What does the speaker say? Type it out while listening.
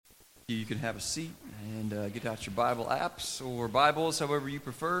You can have a seat and get out your Bible apps or Bibles, however you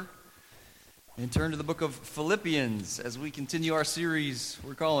prefer, and turn to the book of Philippians as we continue our series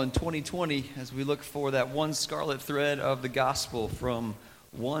we're calling 2020 as we look for that one scarlet thread of the gospel from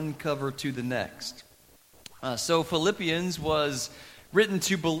one cover to the next. So Philippians was written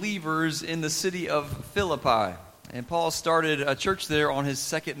to believers in the city of Philippi. And Paul started a church there on his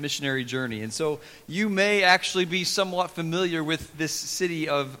second missionary journey. And so you may actually be somewhat familiar with this city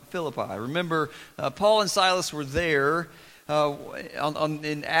of Philippi. Remember, Paul and Silas were there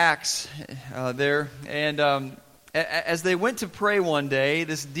in Acts there. And as they went to pray one day,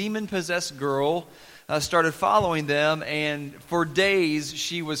 this demon-possessed girl started following them, and for days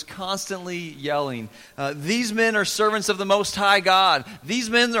she was constantly yelling, "These men are servants of the Most High God. These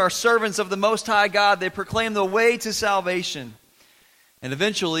men are servants of the Most High God. They proclaim the way to salvation." And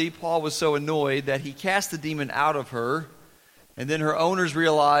eventually, Paul was so annoyed that he cast the demon out of her. And then her owners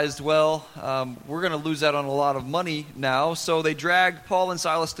realized, we're going to lose out on a lot of money now. So they dragged Paul and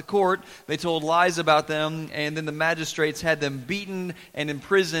Silas to court. They told lies about them. And then the magistrates had them beaten and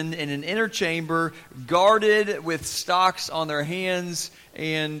imprisoned in an inner chamber, guarded with stocks on their hands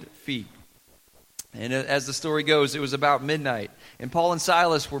and feet. And as the story goes, it was about midnight. And Paul and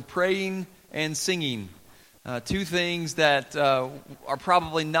Silas were praying and singing. Two things that are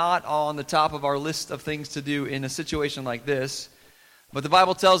probably not on the top of our list of things to do in a situation like this. But the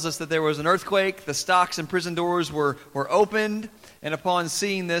Bible tells us that there was an earthquake, the stocks and prison doors were opened, and upon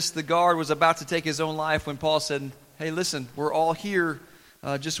seeing this, the guard was about to take his own life when Paul said, "Hey, listen, we're all here,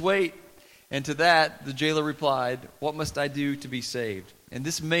 just wait." And to that, the jailer replied, "What must I do to be saved?" And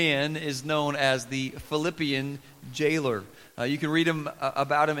this man is known as the Philippian jailer. You can read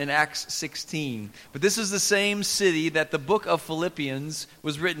about him in Acts 16. But this is the same city that the book of Philippians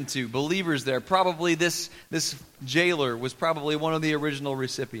was written to. Believers there. Probably this jailer was probably one of the original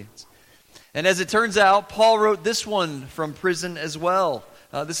recipients. And as it turns out, Paul wrote this one from prison as well.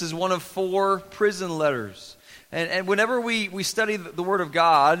 This is one of 4 prison letters. And whenever we study the Word of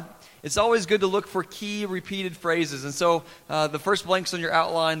God, it's always good to look for key repeated phrases. And so the first blanks on your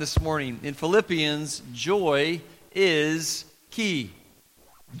outline this morning. In Philippians, joy is key.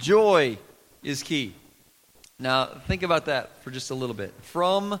 Joy is key. Now, think about that for just a little bit.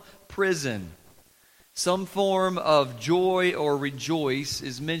 From prison, some form of joy or rejoice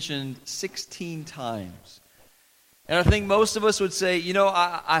is mentioned 16 times. And I think most of us would say,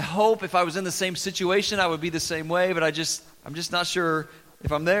 I hope if I was in the same situation, I would be the same way, but I'm just not sure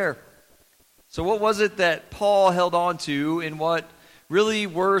if I'm there. So what was it that Paul held on to in what really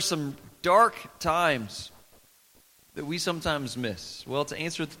were some dark times that we sometimes miss? Well, to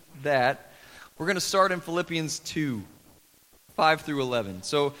answer that, we're going to start in Philippians 2, 5 through 11.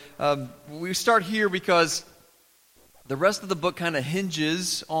 So we start here because the rest of the book kind of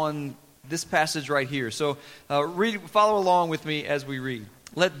hinges on this passage right here. So follow along with me as we read.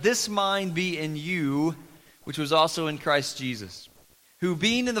 "Let this mind be in you, which was also in Christ Jesus, who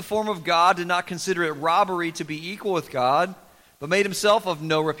being in the form of God did not consider it robbery to be equal with God, but made himself of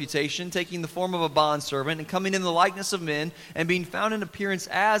no reputation, taking the form of a bondservant, and coming in the likeness of men, and being found in appearance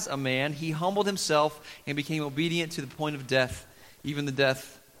as a man, he humbled himself and became obedient to the point of death, even the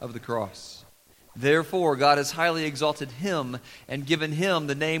death of the cross. Therefore God has highly exalted him and given him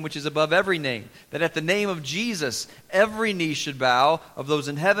the name which is above every name, that at the name of Jesus every knee should bow, of those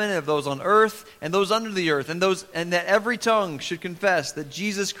in heaven, and of those on earth, and those under the earth, and that every tongue should confess that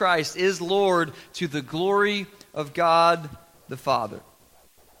Jesus Christ is Lord, to the glory of God the Father."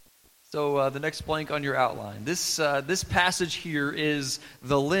 So the next blank on your outline. This passage here is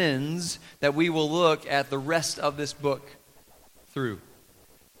the lens that we will look at the rest of this book through.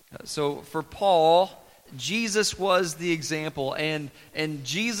 So for Paul, Jesus was the example, and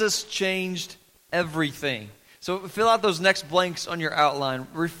Jesus changed everything. So fill out those next blanks on your outline.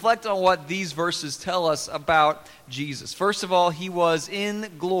 Reflect on what these verses tell us about Jesus. First of all, he was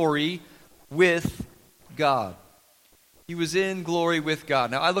in glory with God. He was in glory with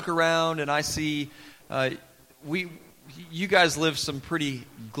God. Now I look around and I see you guys live some pretty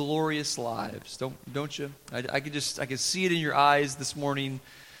glorious lives, don't you? I could see it in your eyes this morning.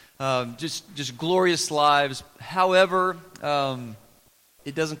 Just glorious lives. However,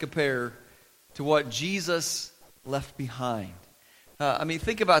 it doesn't compare to what Jesus left behind.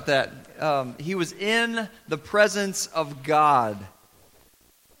 Think about that. He was in the presence of God,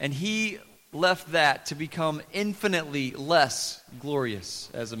 and he left that to become infinitely less glorious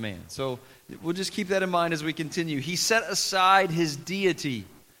as a man. So we'll just keep that in mind as we continue. He set aside his deity.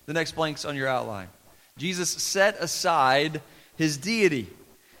 The next blank's on your outline. Jesus set aside his deity.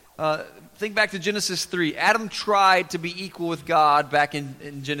 think back to Genesis 3. Adam tried to be equal with God back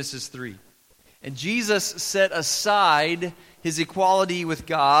in Genesis 3. And Jesus set aside his equality with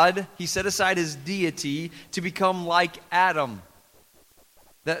God. He set aside his deity to become like Adam.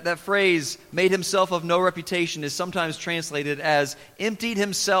 That phrase, made himself of no reputation, is sometimes translated as emptied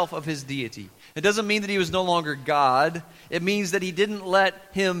himself of his deity. It doesn't mean that he was no longer God. It means that he didn't let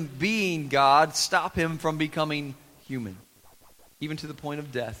him being God stop him from becoming human, even to the point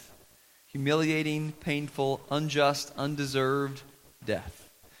of death. Humiliating, painful, unjust, undeserved death.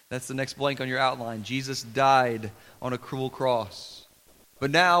 That's the next blank on your outline. Jesus died on a cruel cross. But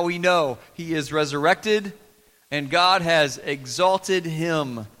now we know he is resurrected, and God has exalted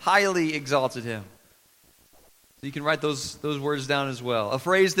him, highly exalted him. So you can write those words down as well. A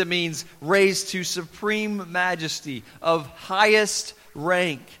phrase that means raised to supreme majesty, of highest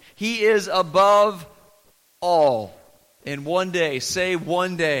rank. He is above all. And one day, say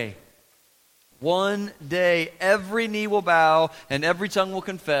one day, every knee will bow and every tongue will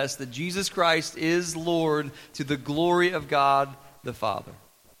confess that Jesus Christ is Lord, to the glory of God the Father.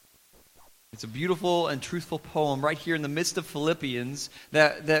 It's a beautiful and truthful poem right here in the midst of Philippians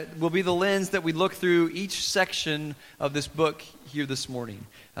that will be the lens that we look through each section of this book here this morning.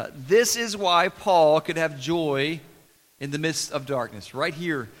 This is why Paul could have joy in the midst of darkness, right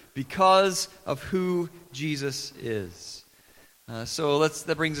here, because of who Jesus is. So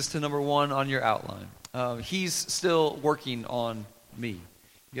that brings us to number one on your outline. He's still working on me.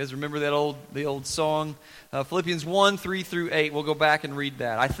 You guys remember the old song? Philippians 1, 3 through 8. We'll go back and read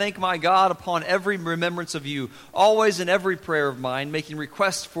that. I thank my God upon every remembrance of you, always in every prayer of mine, making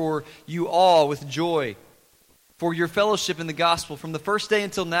requests for you all with joy, for your fellowship in the gospel from the first day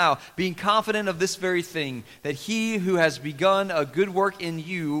until now, being confident of this very thing, that he who has begun a good work in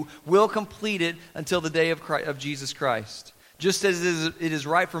you will complete it until the day of Jesus Christ. Just as it is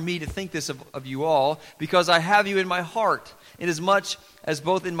right for me to think this of you all, because I have you in my heart, inasmuch as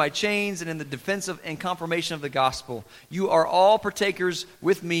both in my chains and in the defense and confirmation of the gospel, you are all partakers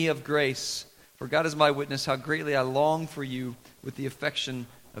with me of grace. For God is my witness, how greatly I long for you with the affection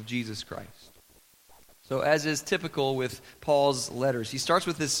of Jesus Christ. So as is typical with Paul's letters, he starts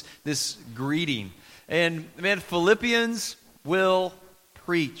with this greeting. And man, Philippians will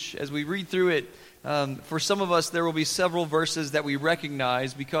preach. As we read through it, for some of us, there will be several verses that we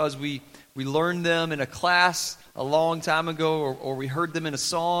recognize because we learned them in a class a long time ago, or we heard them in a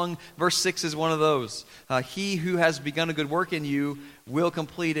song. Verse 6 is one of those. He who has begun a good work in you will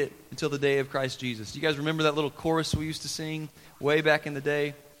complete it until the day of Christ Jesus. You guys remember that little chorus we used to sing way back in the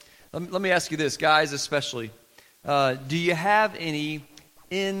day? Let me ask you this, guys especially. Do you have any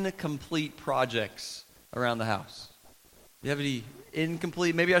incomplete projects around the house? Do you have any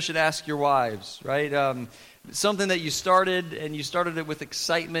incomplete? Maybe I should ask your wives, right? Something that you started, and you started it with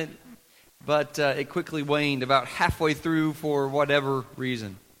excitement, but it quickly waned about halfway through for whatever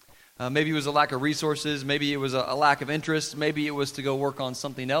reason. Maybe it was a lack of resources. Maybe it was a lack of interest. Maybe it was to go work on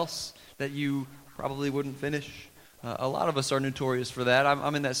something else that you probably wouldn't finish. A lot of us are notorious for that.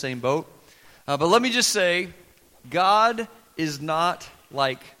 I'm in that same boat. But let me just say, God is not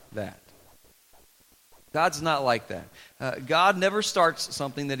like that. God's not like that. God never starts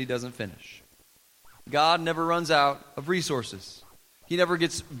something that he doesn't finish. God never runs out of resources. He never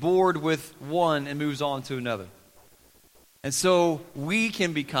gets bored with one and moves on to another. And so we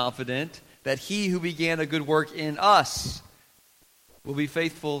can be confident that he who began a good work in us will be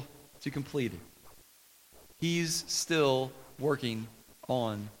faithful to complete it. He's still working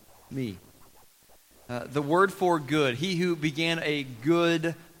on me. The word for good, he who began a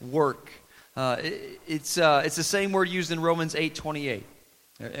good work. It's the same word used in Romans 8:28.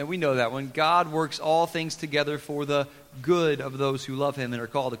 And we know that when God works all things together for the good of those who love him and are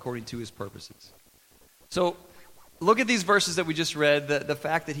called according to his purposes. So look at these verses that we just read, the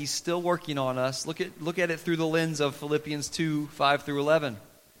fact that he's still working on us. Look at it through the lens of Philippians 2, 5 through 11.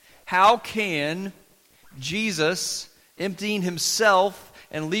 How can Jesus, emptying himself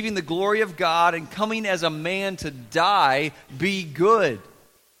and leaving the glory of God and coming as a man to die, be good?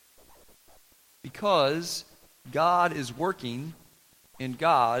 Because God is working and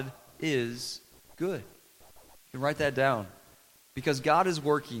God is good. You can write that down. Because God is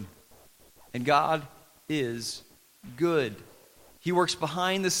working and God is good. He works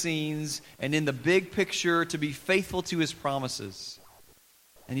behind the scenes and in the big picture to be faithful to his promises.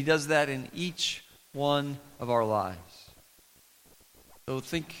 And he does that in each one of our lives. So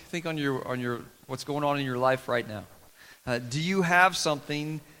think on your what's going on in your life right now. Do you have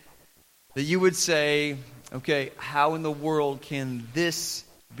something that you would say, okay, how in the world can this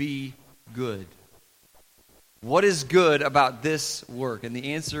be good? What is good about this work? And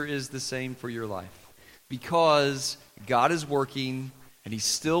the answer is the same for your life. Because God is working, and He's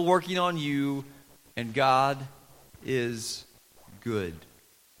still working on you, and God is good.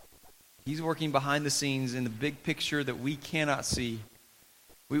 He's working behind the scenes in the big picture that we cannot see.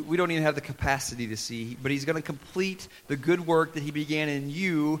 We don't even have the capacity to see, but He's going to complete the good work that He began in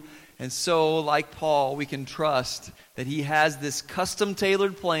you. And so, like Paul, we can trust that He has this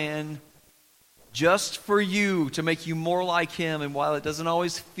custom-tailored plan just for you to make you more like Him. And while it doesn't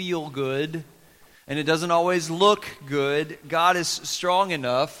always feel good, and it doesn't always look good, God is strong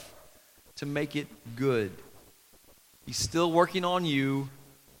enough to make it good. He's still working on you,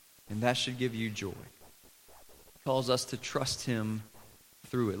 and that should give you joy. He calls us to trust Him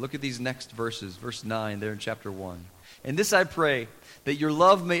through it. Look at these next verses, verse 9 there in chapter 1. And this I pray, that your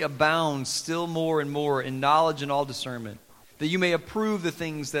love may abound still more and more in knowledge and all discernment, that you may approve the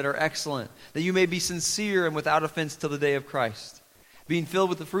things that are excellent, that you may be sincere and without offense till the day of Christ, being filled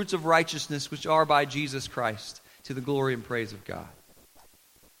with the fruits of righteousness which are by Jesus Christ, to the glory and praise of God.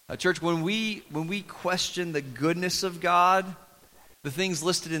 Church, when we question the goodness of God, the things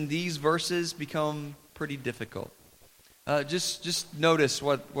listed in these verses become pretty difficult. Just notice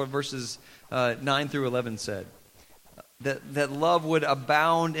what verses 9 through 11 said. That love would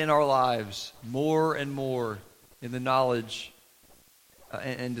abound in our lives more and more in the knowledge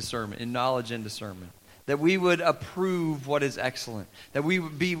and discernment, in knowledge and discernment. That we would approve what is excellent. That we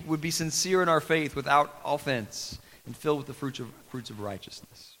would be sincere in our faith without offense and filled with the fruits of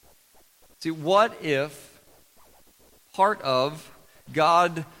righteousness. See, what if part of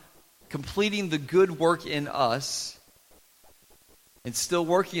God completing the good work in us and still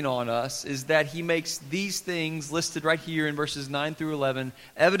working on us is that He makes these things listed right here in verses 9 through 11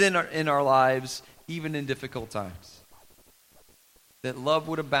 evident in our lives, even in difficult times. That love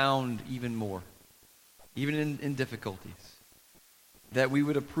would abound even more, even in difficulties. That we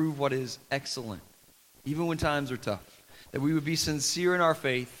would approve what is excellent, even when times are tough. That we would be sincere in our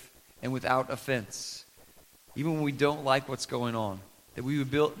faith and without offense, even when we don't like what's going on. That we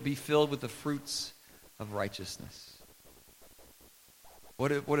would be filled with the fruits of righteousness.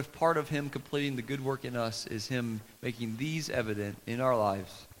 What if part of Him completing the good work in us is Him making these evident in our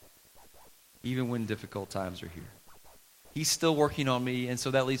lives, even when difficult times are here? He's still working on me, and so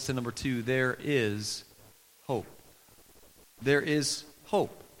that leads to number 2. There is hope. There is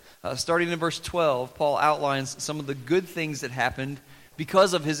hope. Starting in verse 12, Paul outlines some of the good things that happened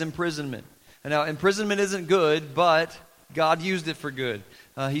because of his imprisonment. And now, imprisonment isn't good, but God used it for good.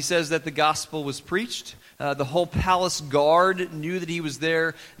 He says that the gospel was preached. The whole palace guard knew that he was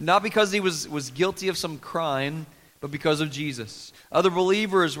there, not because he was guilty of some crime, but because of Jesus. Other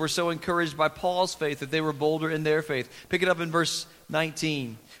believers were so encouraged by Paul's faith that they were bolder in their faith. Pick it up in verse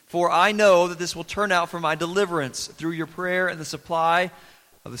 19. For I know that this will turn out for my deliverance through your prayer and the supply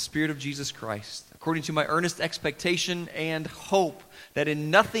of the Spirit of Jesus Christ, according to my earnest expectation and hope that in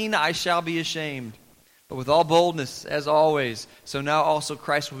nothing I shall be ashamed, but with all boldness, as always, so now also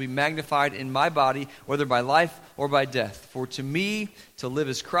Christ will be magnified in my body, whether by life or by death. For to me, to live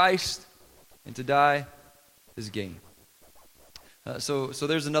is Christ, and to die is gain. So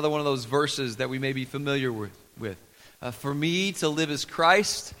there's another one of those verses that we may be familiar with. For me, to live is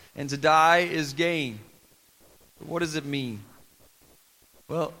Christ, and to die is gain. What does it mean?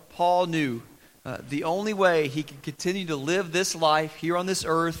 Well, Paul knew the only way he could continue to live this life here on this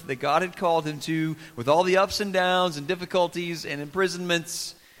earth that God had called him to, with all the ups and downs and difficulties and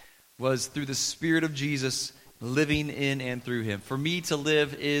imprisonments, was through the Spirit of Jesus living in and through him. For me to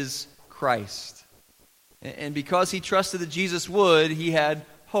live is Christ. And because he trusted that Jesus would, he had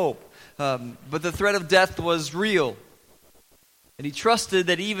hope. But the threat of death was real. And he trusted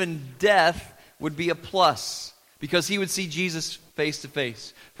that even death would be a plus, because he would see Jesus face to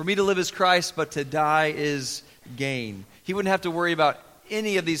face. For me to live is Christ, but to die is gain. He wouldn't have to worry about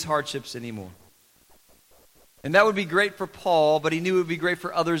any of these hardships anymore. And that would be great for Paul, but he knew it would be great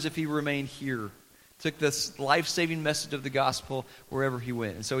for others if he remained here. Took this life-saving message of the gospel wherever he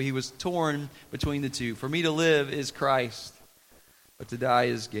went. And so he was torn between the two. For me to live is Christ, but to die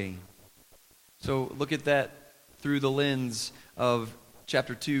is gain. So look at that through the lens of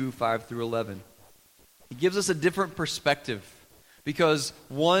chapter 2, 5 through 11. It gives us a different perspective, because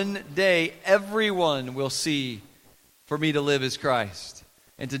one day everyone will see for me to live is Christ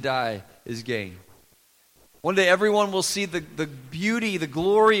and to die is gain. One day everyone will see the beauty, the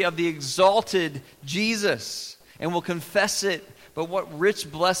glory of the exalted Jesus and will confess it. But what rich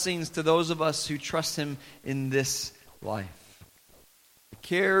blessings to those of us who trust him in this life. The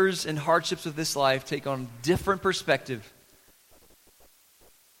cares and hardships of this life take on different perspective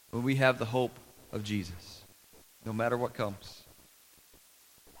when we have the hope of Jesus. no matter what comes.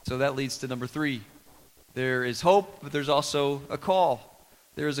 So that leads to number 3. There is hope, but there's also a call.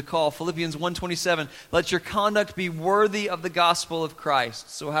 There is a call. Philippians 1:27, let your conduct be worthy of the gospel of Christ.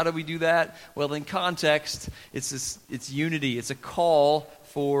 So how do we do that? Well, in context, it's unity. It's a call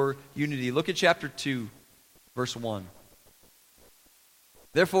for unity. Look at chapter 2, verse 1.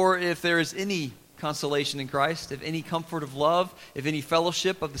 Therefore, if there is any consolation in Christ, if any comfort of love, if any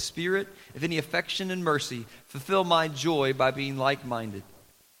fellowship of the Spirit, if any affection and mercy, fulfill my joy by being like-minded,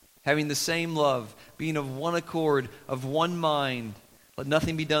 having the same love, being of one accord, of one mind. Let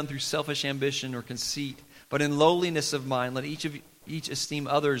nothing be done through selfish ambition or conceit, but in lowliness of mind, let each esteem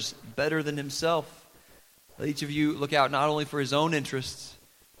others better than himself. Let each of you look out not only for his own interests,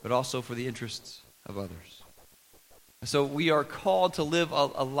 but also for the interests of others. So we are called to live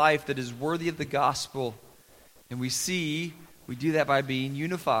a life that is worthy of the gospel, and we do that by being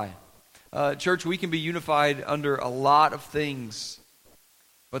unified. Church, we can be unified under a lot of things,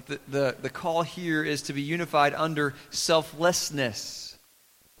 but the call here is to be unified under selflessness.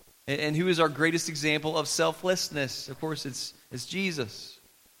 And who is our greatest example of selflessness? Of course, it's Jesus,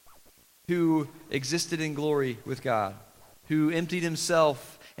 who existed in glory with God, who emptied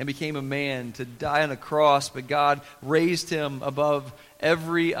himself and became a man to die on a cross, but God raised him above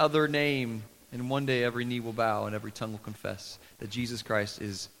every other name, and one day every knee will bow and every tongue will confess that Jesus Christ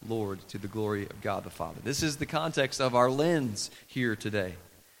is Lord, to the glory of God the Father. This is the context of our lens here today.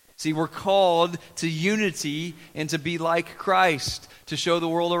 See, we're called to unity and to be like Christ, to show the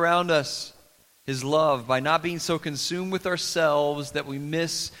world around us his love by not being so consumed with ourselves that we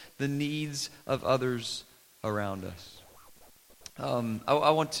miss the needs of others around us.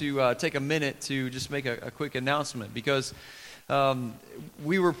 I want to take a minute to just make a quick announcement, because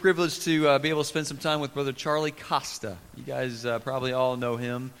we were privileged to be able to spend some time with Brother Charlie Costa. You guys probably all know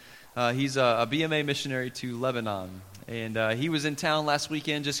him. He's a BMA missionary to Lebanon. And he was in town last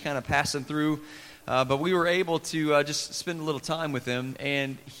weekend just kind of passing through. But we were able to just spend a little time with him.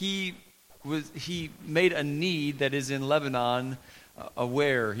 And he made a need that is in Lebanon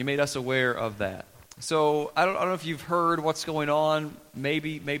aware. He made us aware of that. So I don't know if you've heard what's going on.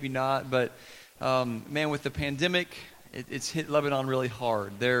 Maybe not. But man, with the pandemic, it's hit Lebanon really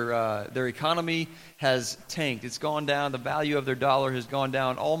hard. Their economy has tanked. It's gone down. The value of their dollar has gone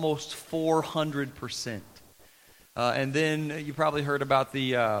down almost 400%. And then you probably heard about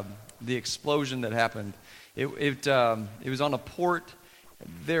the explosion that happened. It was on a port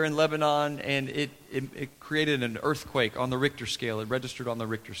there in Lebanon, and it created an earthquake on the Richter scale. It registered on the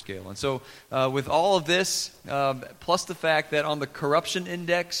Richter scale. And so with all of this, plus the fact that on the corruption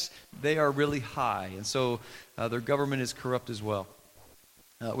index, they are really high. And so their government is corrupt as well.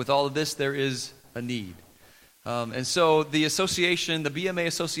 With all of this, there is a need. And so the association, the BMA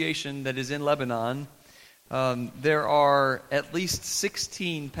association that is in Lebanon, there are at least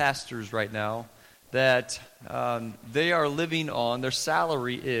 16 pastors right now that they are living on. Their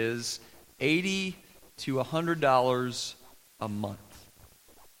salary is $80 to $100 a month.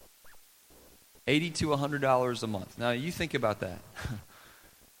 $80 to $100 a month. Now, you think about that.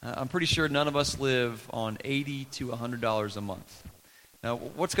 I'm pretty sure none of us live on $80 to $100 a month. Now,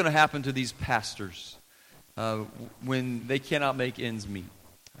 what's going to happen to these pastors when they cannot make ends meet?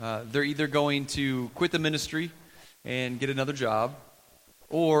 They're either going to quit the ministry and get another job,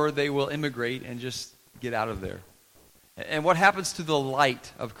 or they will immigrate and just get out of there. And what happens to the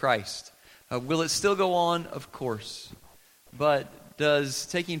light of Christ? Will it still go on? Of course. But does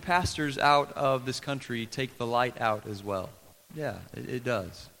taking pastors out of this country take the light out as well? Yeah, it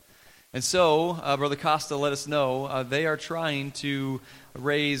does. And so, Brother Costa let us know they are trying to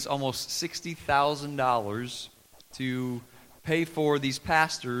raise almost $60,000 to pay for these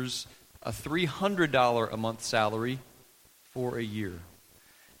pastors a $300 a month salary for a year.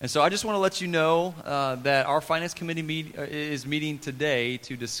 And so I just want to let you know that our finance committee is meeting today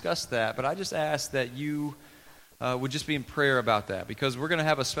to discuss that. But I just ask that you would just be in prayer about that, because we're going to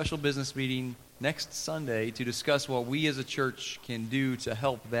have a special business meeting next Sunday to discuss what we as a church can do to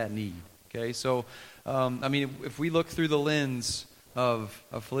help that need. Okay, so if we look through the lens of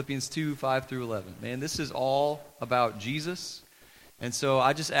Philippians 2, 5 through 11, man, this is all about Jesus. And so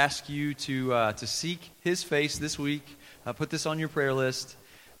I just ask you to seek his face this week. Put this on your prayer list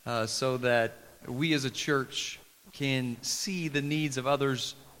so that we as a church can see the needs of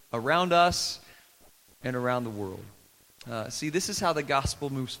others around us and around the world. See, this is how the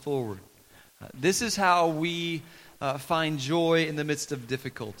gospel moves forward. This is how we find joy in the midst of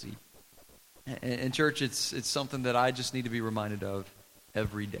difficulty. And church, it's something that I just need to be reminded of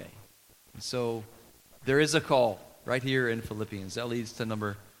every day. So there is a call right here in Philippians. That leads to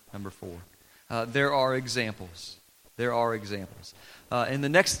number 4. There are examples. there are examples. In the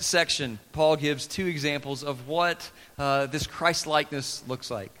next section, Paul gives two examples of what this Christ-likeness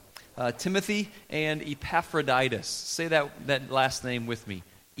looks like. Timothy and Epaphroditus. Say that last name with me.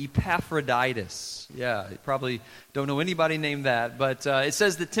 Epaphroditus. Yeah, you probably don't know anybody named that, but it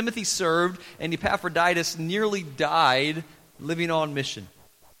says that Timothy served and Epaphroditus nearly died living on mission.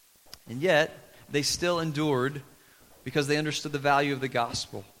 And yet, they still endured because they understood the value of the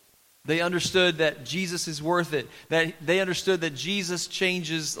gospel. They understood that Jesus is worth it. That they understood that Jesus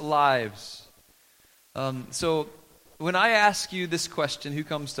changes lives. So when I ask you this question, who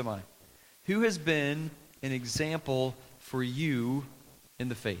comes to mind? Who has been an example for you in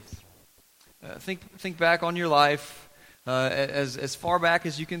the faith? Think back on your life as far back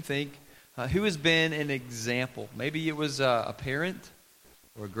as you can think. Who has been an example? Maybe it was a parent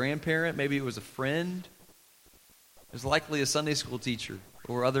or a grandparent. Maybe it was a friend. It was likely a Sunday school teacher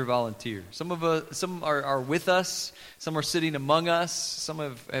or other volunteer. Some are with us. Some are sitting among us. Some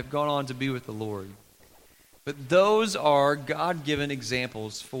have gone on to be with the Lord. But those are God-given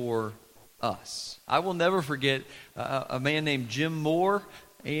examples for us. I will never forget a man named Jim Moore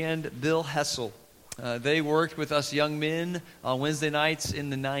and Bill Hessel. They worked with us young men on Wednesday nights in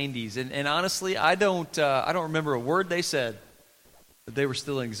the 90s. And honestly, I don't remember a word they said, but they were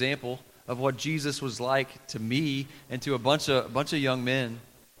still an example of what Jesus was like to me and to a bunch of young men.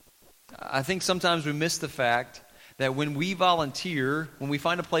 I think sometimes we miss the fact that when we volunteer, when we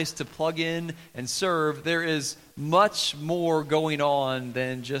find a place to plug in and serve, there is much more going on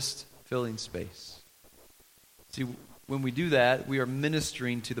than just filling space. See, when we do that, we are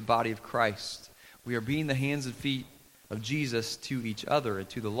ministering to the body of Christ. We are being the hands and feet of Jesus to each other and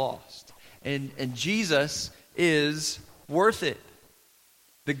to the lost. And Jesus is worth it.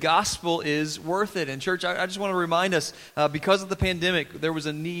 The gospel is worth it. And church, I just want to remind us, because of the pandemic, there was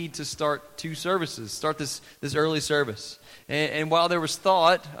a need to start two services, start this early service. And while there was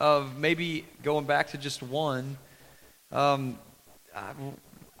thought of maybe going back to just one, I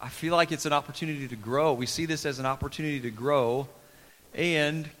feel like it's an opportunity to grow. We see this as an opportunity to grow,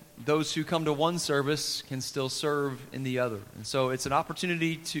 and those who come to one service can still serve in the other. And so it's an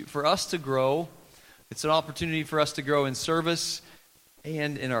opportunity for us to grow. It's an opportunity for us to grow in service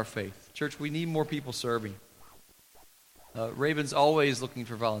and in our faith. Church, we need more people serving. Raven's always looking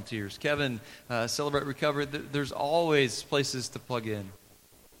for volunteers. Kevin, Celebrate Recovery, there's always places to plug in.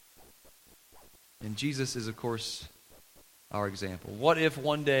 And Jesus is, of course, our example. What if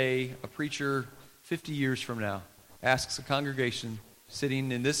one day a preacher 50 years from now asks a congregation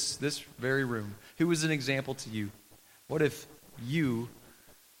sitting in this very room, who was an example to you? What if you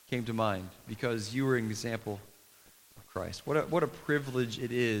came to mind because you were an example of Christ? What a privilege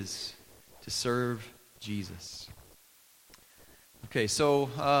it is to serve Jesus. Okay, so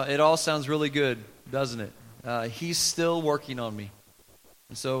it all sounds really good, doesn't it? He's still working on me.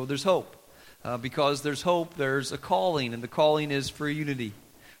 And so there's hope. Because there's hope, there's a calling, and the calling is for unity.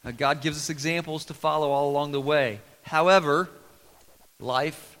 God gives us examples to follow all along the way. However,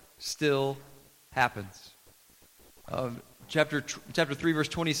 life still happens. Chapter 3, verse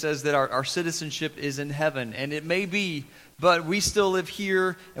 20 says that our citizenship is in heaven, and it may be, but we still live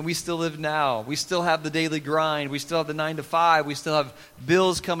here, and we still live now. We still have the daily grind. We still have the 9 to 5. We still have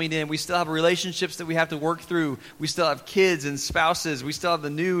bills coming in. We still have relationships that we have to work through. We still have kids and spouses. We still have the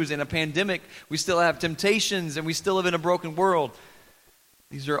news and a pandemic. We still have temptations, and we still live in a broken world.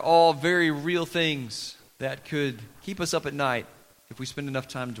 These are all very real things that could keep us up at night if we spend enough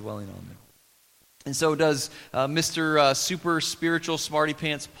time dwelling on them. And so does Mr. Super Spiritual Smarty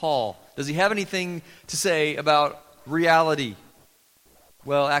Pants Paul. Does he have anything to say about reality?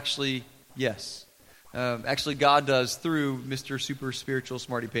 Well, actually, yes. Actually, God does through Mr. Super Spiritual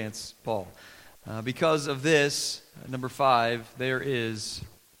Smarty Pants Paul. Because of this, number 5, there is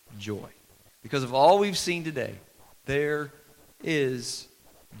joy. Because of all we've seen today, there is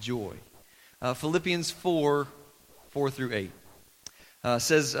joy. Philippians 4 through 8.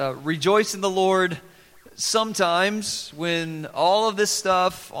 Says, rejoice in the Lord sometimes when all of this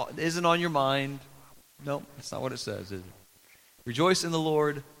stuff isn't on your mind. No, that's not what it says, is it? Rejoice in the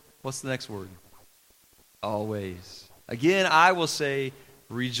Lord. What's the next word? Always. Again, I will say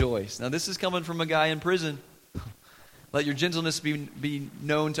rejoice. Now, this is coming from a guy in prison. Let your gentleness be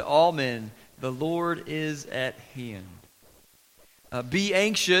known to all men. The Lord is at hand. Be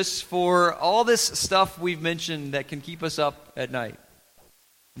anxious for all this stuff we've mentioned that can keep us up at night.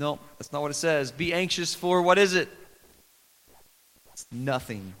 No, that's not what it says. Be anxious for, what is it? It's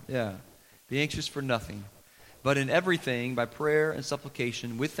nothing. Yeah. Be anxious for nothing. But in everything, by prayer and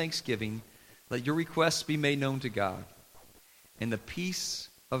supplication, with thanksgiving, let your requests be made known to God. And the peace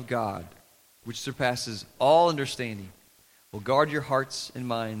of God, which surpasses all understanding, will guard your hearts and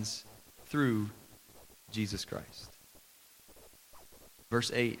minds through Jesus Christ.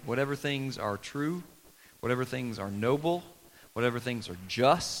 Verse 8, whatever things are true, whatever things are noble, whatever things are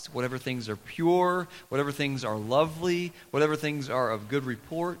just, whatever things are pure, whatever things are lovely, whatever things are of good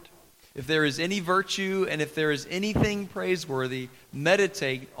report, if there is any virtue and if there is anything praiseworthy,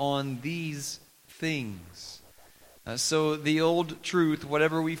 meditate on these things. So the old truth,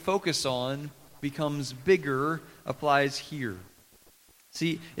 whatever we focus on, becomes bigger, applies here.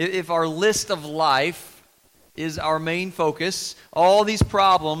 See, if our list of life is our main focus, all these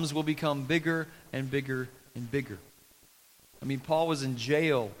problems will become bigger and bigger and bigger. I mean, Paul was in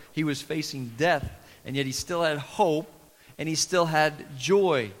jail. He was facing death, and yet he still had hope, and he still had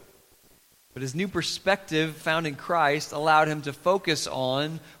joy. But his new perspective found in Christ allowed him to focus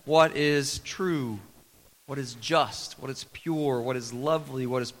on what is true, what is just, what is pure, what is lovely,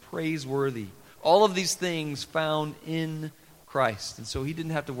 what is praiseworthy. All of these things found in Christ. And so he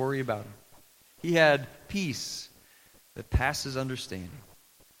didn't have to worry about them. He had peace that passes understanding.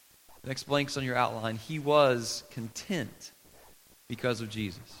 The next blank's on your outline. He was content because of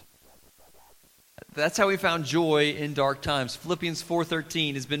Jesus. That's how we found joy in dark times. Philippians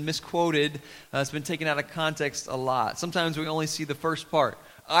 4:13 has been misquoted. It's been taken out of context a lot. Sometimes we only see the first part.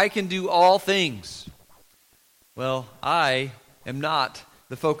 I can do all things. Well, I am not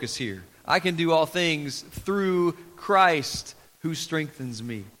the focus here. I can do all things through Christ who strengthens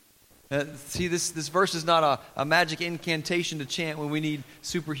me. See, this verse is not a magic incantation to chant when we need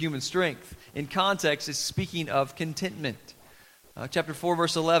superhuman strength. In context, it's speaking of contentment. Chapter 4,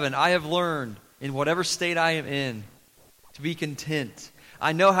 verse 11, I have learned in whatever state I am in to be content.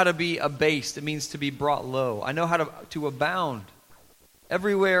 I know how to be abased. It means to be brought low. I know how to abound.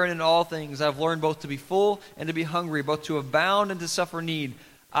 Everywhere and in all things, I've learned both to be full and to be hungry, both to abound and to suffer need.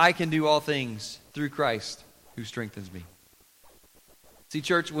 I can do all things through Christ who strengthens me. See,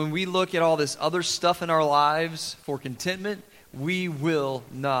 church, when we look at all this other stuff in our lives for contentment, we will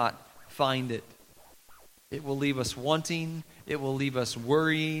not find it. It will leave us wanting. It will leave us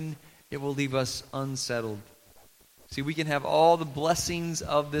worrying. It will leave us unsettled. See, we can have all the blessings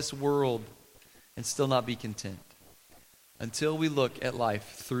of this world and still not be content until we look at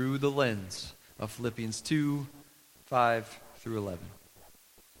life through the lens of Philippians 2, 5 through 11.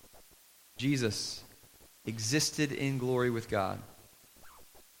 Jesus existed in glory with God.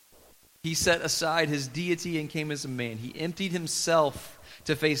 He set aside his deity and came as a man. He emptied himself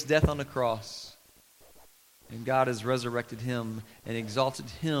to face death on the cross. And God has resurrected him and exalted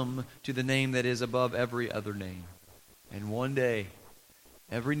him to the name that is above every other name. And one day,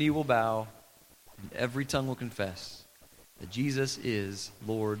 every knee will bow and every tongue will confess that Jesus is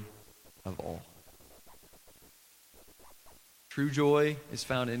Lord of all. True joy is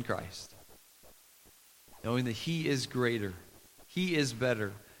found in Christ, knowing that he is greater, he is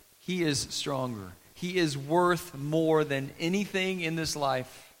better, he is stronger. He is worth more than anything in this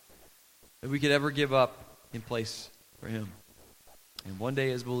life that we could ever give up in place for him. And one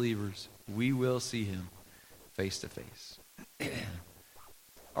day as believers, we will see him face to face.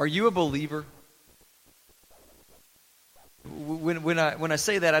 Are you a believer? When I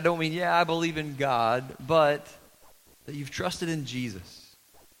say that, I don't mean, I believe in God, but that you've trusted in Jesus,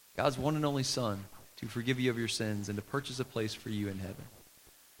 God's one and only Son, to forgive you of your sins and to purchase a place for you in heaven.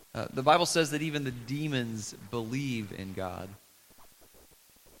 The Bible says that even the demons believe in God.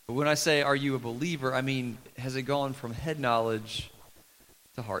 But when I say, are you a believer, I mean, has it gone from head knowledge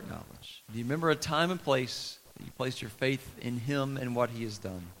to heart knowledge? Do you remember a time and place that you placed your faith in him and what he has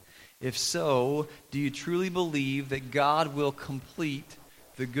done? If so, do you truly believe that God will complete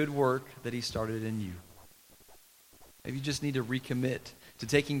the good work that he started in you? Maybe you just need to recommit to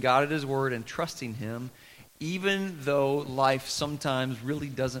taking God at his word and trusting him, even though life sometimes really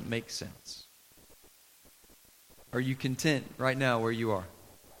doesn't make sense. Are you content right now where you are?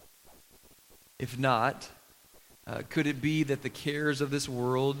 If not, could it be that the cares of this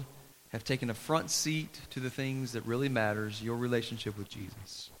world have taken a front seat to the things that really matters, your relationship with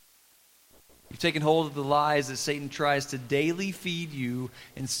Jesus? You've taken hold of the lies that Satan tries to daily feed you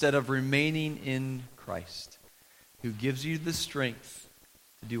instead of remaining in Christ, who gives you the strength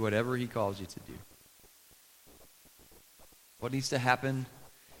to do whatever he calls you to do. What needs to happen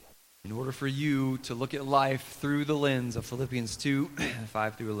in order for you to look at life through the lens of Philippians 2,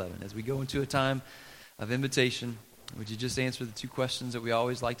 5 through 11? As we go into a time of invitation, would you just answer the two questions that we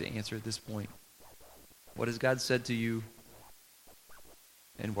always like to answer at this point? What has God said to you?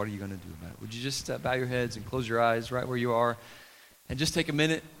 And what are you going to do about it? Would you just bow your heads and close your eyes right where you are and just take a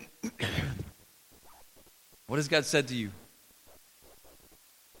minute? What has God said to you?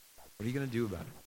 What are you going to do about it?